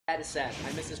That is sad.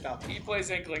 I miss his Falcon. He plays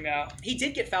Inkling now. He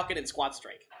did get Falcon in Squad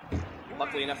Strike.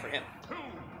 Luckily enough for him. 2,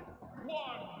 1,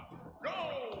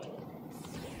 go!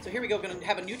 So here we go, going to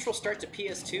have a neutral start to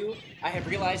PS2. I have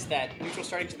realized that neutral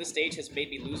starting to this stage has made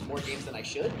me lose more games than I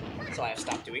should, so I have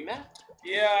stopped doing that.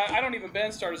 Yeah, I don't even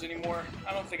ban starters anymore.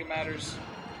 I don't think it matters.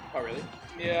 Oh, really?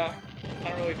 Yeah, I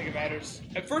don't really think it matters.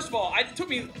 And first of all, it took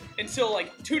me until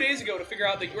like 2 days ago to figure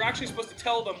out that you're actually supposed to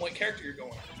tell them what character you're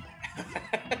going.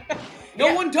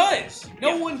 No one does.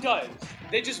 No one does.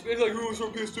 They just, they're like, who's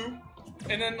on PS2?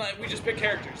 And then like we just pick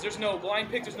characters. There's no blind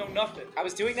pick. There's no nothing. I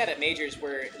was doing that at majors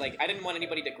where like I didn't want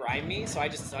anybody to grind me, so I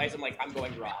just decided I'm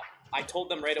going raw. I told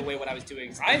them right away what I was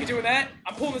doing. I ain't doing that.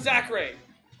 I'm pulling the Zachary.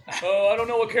 Oh, I don't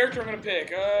know what character I'm gonna pick.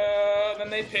 Then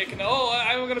they pick, and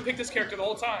I'm gonna pick this character the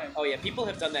whole time. Oh yeah, people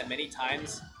have done that many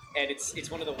times, and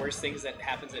it's one of the worst things that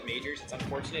happens at majors. It's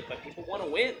unfortunate, but people want to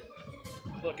win.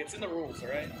 Look, it's in the rules, all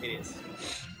right? It is.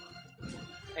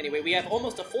 Anyway, we have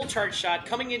almost a full charge shot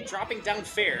coming in, dropping down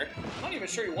fair. I'm not even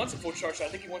sure he wants a full charge shot. I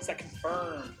think he wants that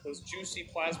confirmed. Those juicy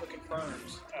plasma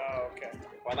confirms. Oh, okay.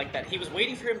 Oh, I like that. He was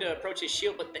waiting for him to approach his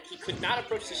shield, but he could not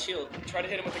approach the shield. Try to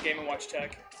hit him with the Game & Watch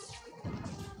tech.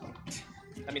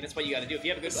 I mean, that's what you gotta do. If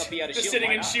you have a good up B out of just shield,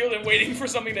 sitting in shield and waiting for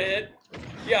something to hit.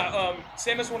 Yeah,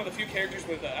 Samus is one of the few characters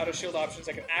with out of shield options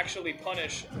that can actually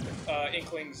punish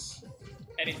Inkling's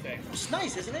anything. It's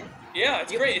nice, isn't it? Yeah,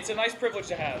 it's great. It's a nice privilege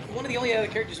to have. One of the only other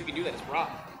characters who can do that is Rob.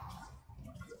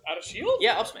 Out of shield?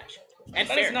 Yeah, up smash. And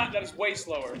fair. That is way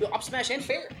slower. Up smash and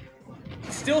fair.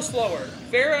 Still slower.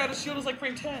 Fair out of shield is like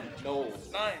frame 10. No.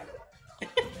 9.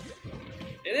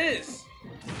 It is.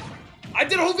 I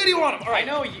did a whole video on him. All right.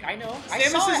 I know.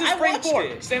 Samus is frame 4.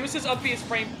 It. Samus's up B is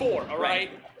frame 4. All right.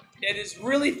 It is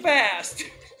really fast.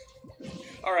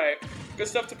 All right. Good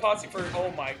stuff to PoTsY for,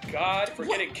 oh my god, for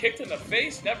getting kicked in the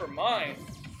face. Never mind.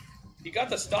 He got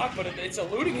the stock, but it's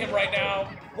eluding him right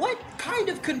now. What kind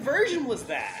of conversion was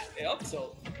that? Up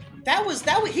tilt. That was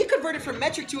he converted from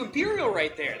metric to imperial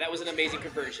right there. That was an amazing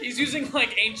conversion. He's using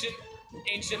like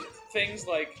ancient things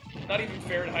like not even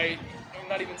Fahrenheit,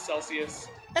 not even Celsius.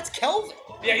 That's Kelvin.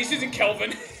 Yeah, he's using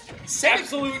Kelvin.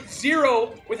 Absolute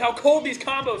zero with how cold these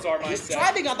combos are, He's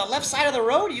driving on the left side of the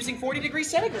road using 40 degrees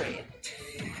centigrade.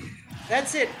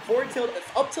 That's it. Forward tilt,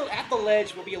 up tilt at the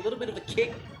ledge will be a little bit of a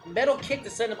kick, metal kick to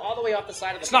send him all the way off the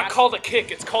side of the It's not called a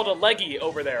kick, it's called a leggy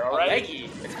over there, all right? A leggy?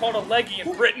 It's called a leggy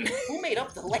in Britain. Who made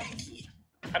up the leggy?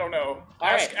 I don't know.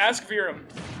 Ask Virum.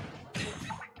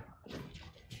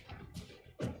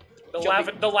 The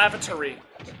lavatory.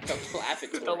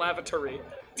 The lavatory.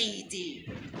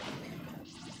 DD.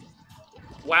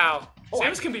 Wow.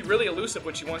 Samus can be really elusive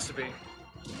when she wants to be.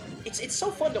 It's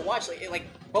so fun to watch. Like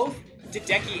both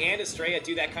Dedecchi and Estrella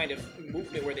do that kind of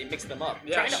movement where they mix them up.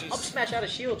 Yeah, trying to up smash out of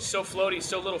shield. So floaty,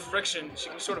 so little friction. She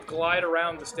can sort of glide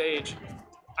around the stage.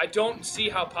 I don't see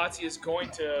how PoTsY is going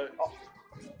to...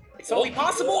 It's totally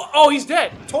possible. Oh, he's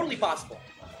dead. Totally possible.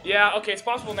 Yeah, okay, it's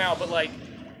possible now, but like...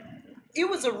 It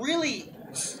was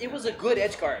a good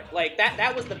edge guard. Like,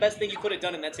 that was the best thing you could have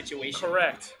done in that situation.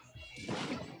 Correct.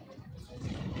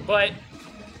 But...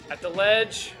 at the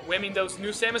ledge, I mean, those new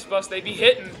Samus buffs, they be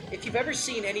hitting. If you've ever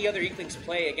seen any other Inklings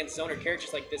play against zoner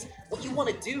characters like this, what you want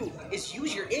to do is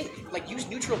use your ink, like use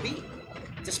neutral B,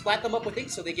 to splat them up with ink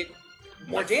so they get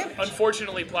more damage.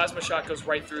 Unfortunately, Plasma Shot goes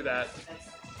right through that.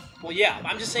 Well, yeah,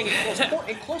 I'm just saying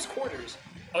in close quarters.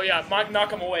 Oh yeah, knock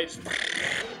him away.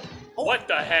 What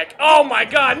the heck? Oh my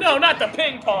god, no, not the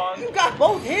ping pong. You got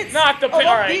both hits. Not the ping.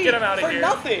 All right, get him out of here. For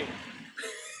nothing.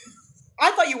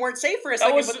 I thought you weren't safe for a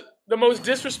second. That was the most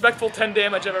disrespectful 10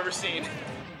 damage I've ever seen.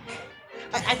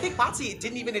 I think PoTsY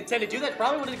didn't even intend to do that.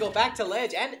 Probably wanted to go back to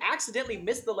ledge and accidentally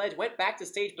missed the ledge, went back to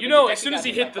stage. You know, as soon as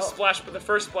he hit the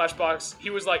first splash box, he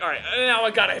was like, all right, now I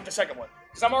gotta hit the second one.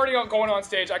 Because I'm already going on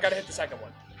stage, I gotta hit the second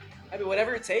one. I mean,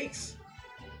 whatever it takes.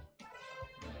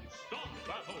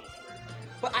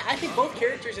 But I think both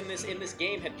characters in this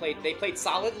game played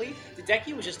solidly.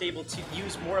 Dedecchi was just able to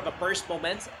use more of a burst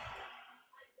momentum.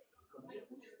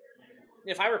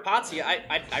 If I were PoTsY,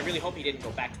 I really hope he didn't go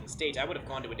back to the stage. I would have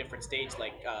gone to a different stage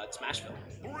like Smashville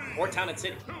or Town and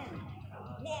City.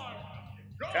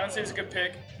 Town and City's a good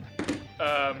pick.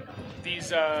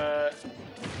 These up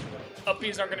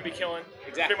Bs aren't going to be killing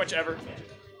pretty much ever.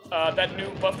 That new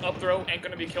buffed up throw ain't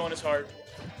going to be killing as hard.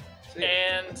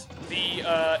 And the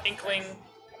Inkling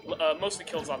mostly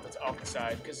kills off the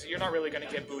side because you're not really going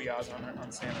to get booyahs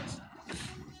on Samus.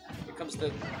 Here comes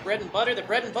the bread and butter. The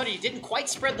bread and butter. You didn't quite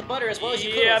spread the butter as well as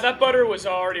you could. Yeah, that butter was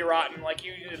already rotten. Like,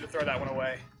 you needed to throw that one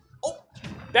away. Oh!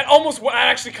 That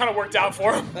actually kind of worked out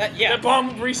for him. Yeah. That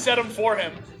bomb reset him for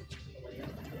him.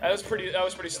 That was pretty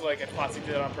slick, and PoTsY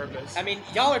did it on purpose. I mean,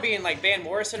 y'all are being like Van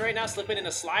Morrison right now, slipping in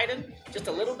a sliding just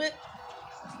a little bit.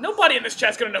 Nobody in this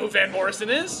chat's gonna know who Van Morrison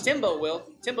is. Timbo will.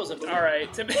 Timbo's a boomer. All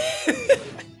right, Timbo.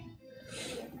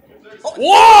 Oh.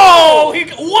 Whoa!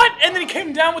 What? And then he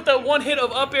came down with the one hit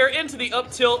of up air into the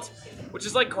up tilt, which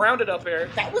is like grounded up air.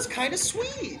 That was kind of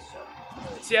sweet.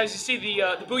 See, as you see,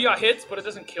 the booyah hits, but it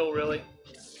doesn't kill really.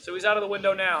 So he's out of the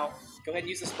window now. Go ahead and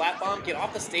use the splat bomb. Get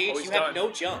off the stage. You have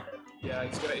no jump. Yeah,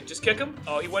 he's gonna just kick him.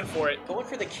 Oh, he went for it. Going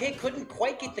for the kick. Couldn't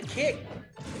quite get the kick.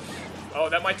 Oh,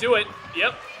 that might do it.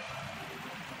 Yep.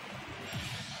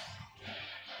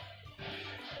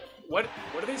 What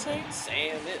are they saying?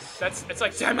 Samus. It's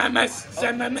like Samus.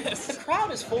 Samus. The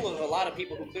crowd is full of a lot of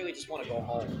people who clearly just want to go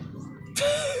home.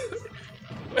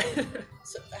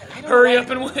 So, Hurry up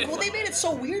and win. Well, they made it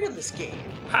so weird in this game.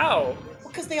 How?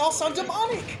 Because they all sound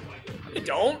demonic. They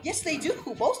don't. Yes, they do.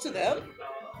 Most of them.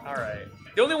 All right.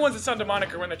 The only ones that sound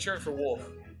demonic are when they're cheering for Wolf.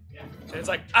 And it's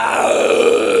like,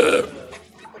 ah!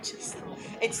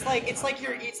 It's like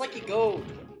you go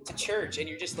to church and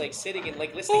you're just like sitting and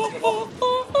like listening to the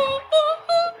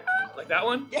like that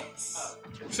one? Yes.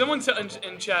 Someone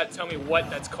in chat tell me what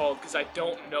that's called, because I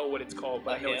don't know what it's called,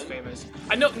 but I know it's famous.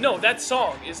 I know. No, that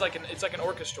song is like it's like an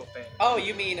orchestral thing. Oh,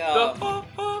 you mean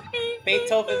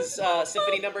Beethoven's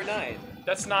Symphony Number 9?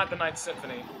 That's not the Ninth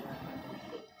Symphony.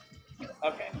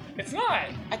 Okay. It's not.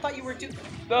 I thought you were doing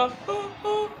the.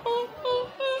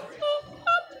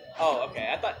 Oh, okay.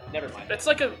 I thought. Never mind. That's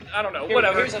like I don't know.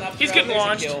 Whatever. He's getting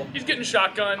launched. He's getting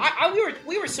shotgun.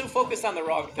 We were so focused on the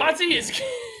wrong thing.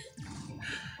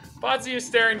 PoTsY is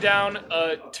staring down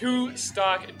a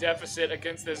 2-stock deficit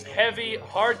against this heavy,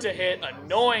 hard-to-hit,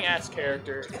 annoying-ass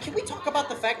character. Can we talk about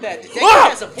the fact that Dedecchi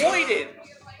has avoided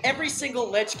every single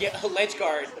ledge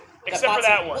guard? Except for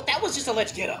that one. Well, that was just a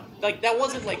ledge get-up. Like, that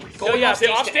wasn't like going off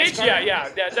stage. Yeah.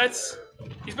 That's...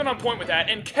 He's been on point with that.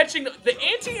 And catching the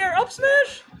anti-air up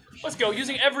smash? Let's go.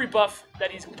 Using every buff that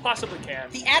he possibly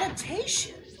can. The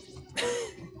adaptation.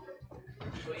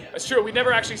 That's true. We've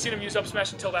never actually seen him use up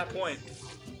smash until that point.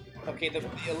 Okay,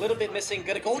 a little bit missing.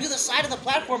 Gonna go to the side of the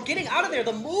platform, getting out of there.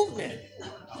 The movement.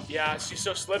 Yeah, she's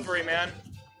so slippery, man.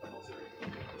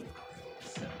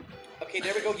 Okay,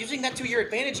 there we go. Using that to your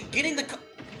advantage, getting the.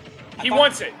 He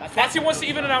wants it. PoTsY wants to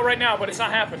even it out right now, but it's not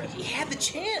happening. He had the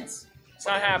chance. It's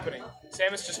not happening.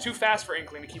 Samus just too fast for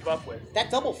Inkling to keep up with.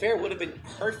 That double fair would have been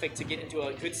perfect to get into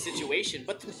a good situation,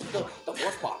 but the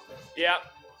morph bomb. Yeah,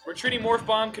 retreating morph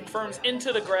bomb confirms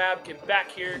into the grab. Get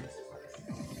back here.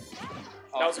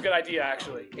 That was a good idea,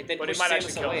 actually. But it might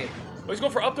actually kill him. Oh, he's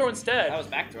going for up throw instead. That was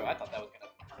back throw. I thought that was gonna.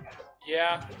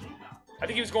 Yeah, I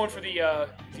think he was going for the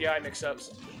DI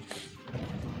mix-ups.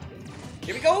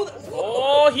 Here we go.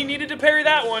 Oh, he needed to parry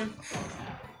that one.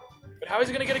 But how is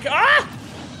he gonna get a kill? Ah!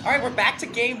 All right, we're back to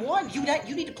game 1.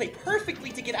 You need to play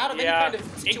perfectly to get out of any kind of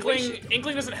situation.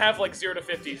 Inkling doesn't have like 0 to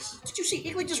 50s. Did you see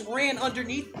Inkling just ran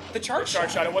underneath the charge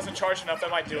shot? It wasn't charged enough. That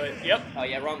might do it. Yep. Oh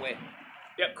yeah, wrong way.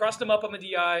 Yep, crossed him up on the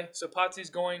DI, so PoTsY's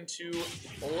going to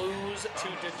lose to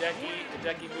Dedecchi.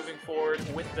 Dedecchi moving forward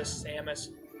with the Samus.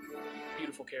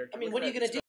 Beautiful character. I mean, what are you going to do?